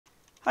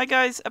Hi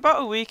guys,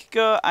 about a week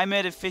ago I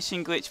made a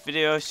fishing glitch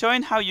video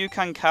showing how you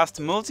can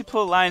cast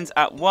multiple lines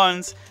at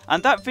once,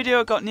 and that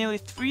video got nearly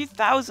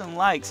 3,000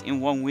 likes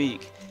in 1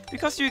 week.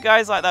 Because you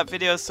guys like that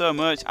video so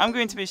much, I'm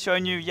going to be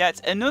showing you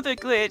yet another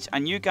glitch,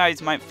 and you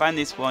guys might find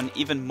this one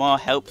even more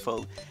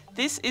helpful.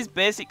 This is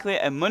basically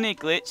a money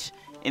glitch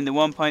in the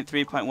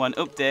 1.3.1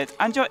 update,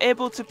 and you're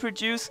able to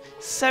produce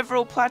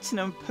several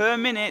platinum per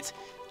minute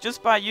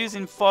just by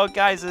using 4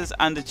 geysers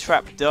and a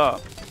trapdoor.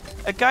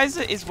 A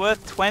geyser is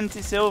worth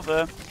 20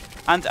 silver,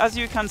 and as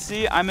you can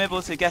see I'm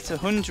able to get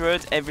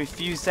 100 every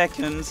few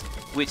seconds,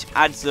 which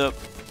adds up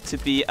to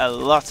be a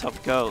lot of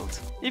gold.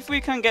 If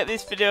we can get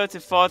this video to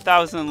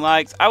 4,000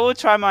 likes, I will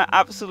try my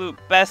absolute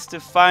best to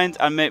find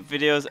and make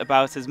videos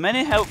about as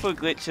many helpful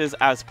glitches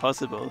as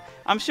possible.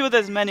 I'm sure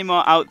there's many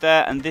more out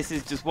there, and this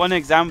is just one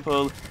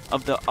example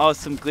of the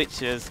awesome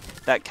glitches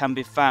that can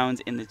be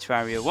found in the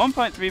Terraria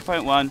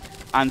 1.3.1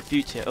 and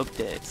future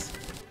updates.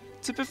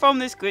 To perform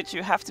this glitch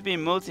you have to be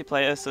in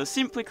multiplayer, so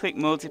simply click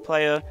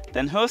multiplayer,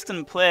 then host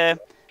and play,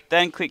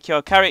 then click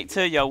your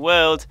character, your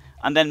world,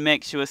 and then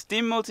make sure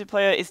Steam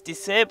multiplayer is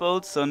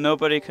disabled so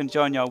nobody can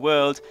join your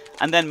world,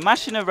 and then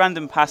mash in a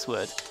random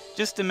password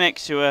just to make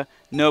sure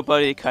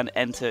nobody can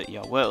enter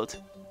your world.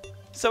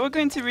 So we're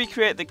going to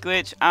recreate the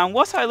glitch, and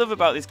what I love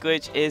about this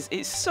glitch is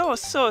it's so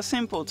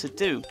simple to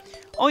do.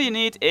 All you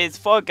need is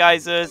 4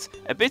 geysers,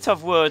 a bit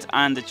of wood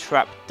and a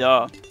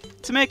trapdoor.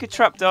 To make a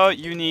trapdoor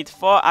you need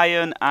 4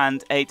 iron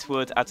and 8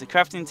 wood at a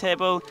crafting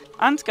table,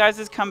 and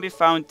geysers can be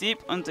found deep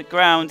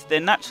underground. They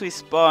naturally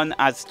spawn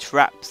as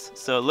traps,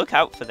 so look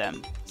out for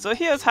them. So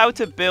here's how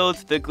to build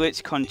the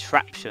glitch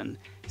contraption.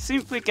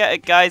 Simply get a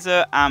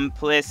geyser and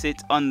place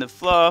it on the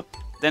floor,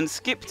 then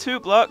skip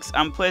 2 blocks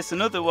and place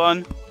another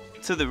one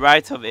to the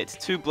right of it,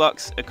 2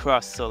 blocks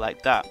across, so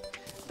like that.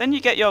 Then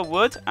you get your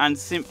wood and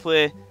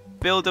simply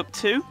build up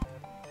 2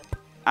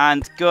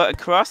 and go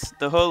across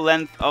the whole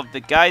length of the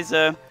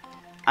geyser,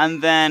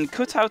 and then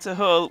cut out a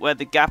hole where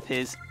the gap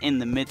is in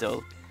the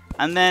middle,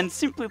 and then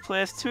simply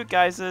place 2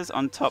 geysers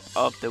on top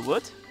of the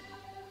wood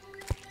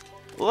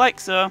like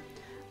so,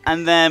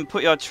 and then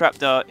put your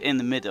trapdoor in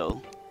the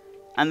middle,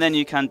 and then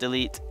you can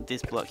delete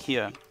this block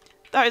here.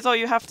 That is all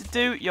you have to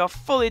do. You're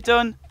fully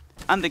done,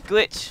 and the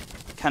glitch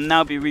can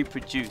now be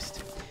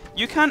reproduced.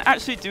 You can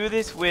actually do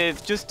this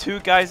with just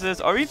 2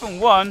 geysers or even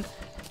 1,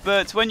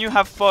 but when you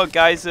have 4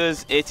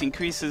 geysers it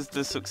increases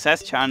the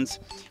success chance,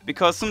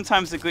 because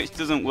sometimes the glitch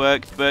doesn't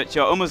work but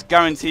you're almost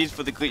guaranteed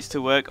for the glitch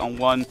to work on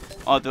one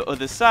or the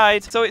other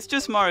side, so it's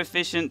just more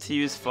efficient to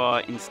use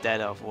 4 instead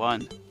of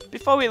 1.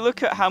 Before we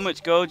look at how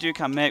much gold you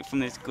can make from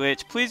this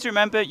glitch, please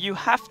remember you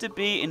have to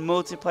be in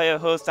multiplayer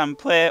host and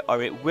play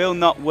or it will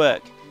not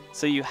work,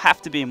 so you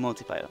have to be in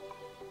multiplayer.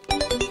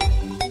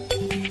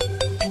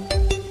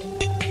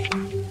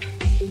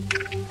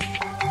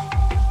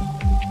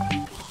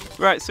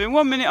 Right, so in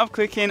 1 minute of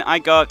clicking I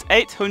got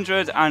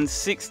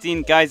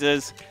 816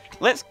 geysers.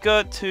 Let's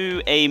go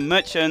to a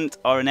merchant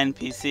or an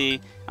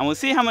NPC and we'll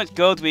see how much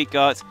gold we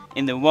got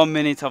in the 1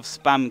 minute of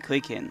spam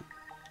clicking.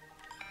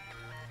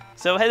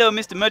 So hello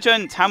Mr.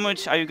 Merchant, how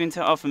much are you going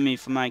to offer me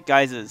for my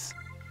geysers?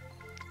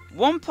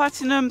 1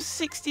 platinum,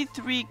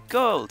 63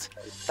 gold.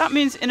 That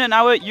means in an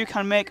hour you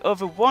can make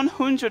over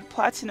 100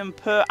 platinum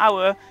per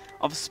hour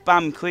of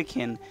spam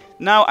clicking.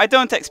 Now I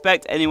don't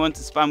expect anyone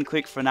to spam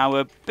click for an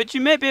hour, but you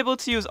may be able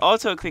to use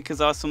auto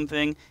clickers or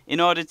something in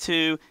order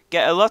to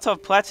get a lot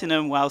of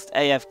platinum whilst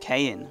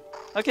AFKing.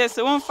 Okay,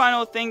 so one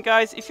final thing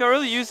guys, if you're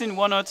only using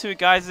 1 or 2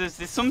 geysers,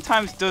 this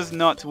sometimes does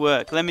not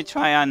work. Let me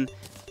try and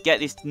get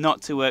this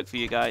not to work for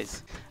you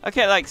guys.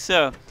 Okay, like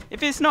so.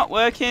 If it's not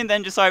working,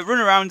 then just like run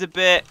around a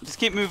bit, just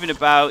keep moving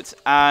about,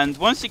 and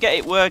once you get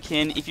it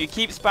working, if you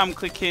keep spam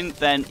clicking,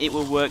 then it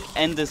will work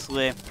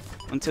endlessly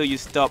until you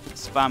stop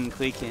spam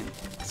clicking.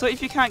 So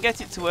if you can't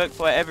get it to work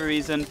for whatever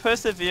reason,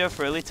 persevere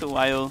for a little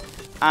while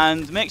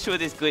and make sure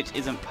this glitch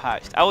isn't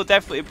patched. I will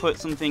definitely put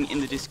something in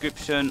the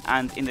description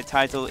and in the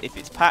title if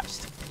it's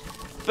patched,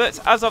 but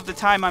as of the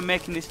time I'm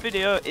making this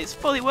video, it's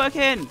fully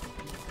working.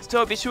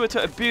 So be sure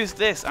to abuse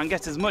this and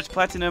get as much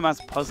platinum as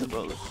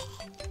possible.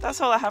 That's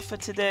all I have for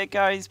today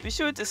guys. Be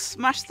sure to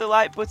smash the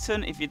like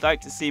button if you'd like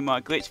to see more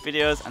glitch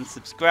videos, and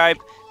subscribe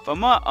for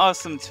more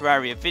awesome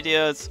Terraria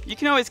videos. You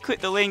can always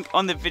click the link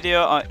on the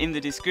video or in the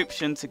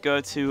description to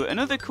go to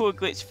another cool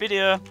glitch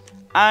video.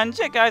 And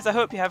yeah guys, I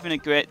hope you're having a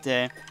great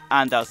day,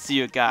 and I'll see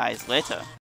you guys later.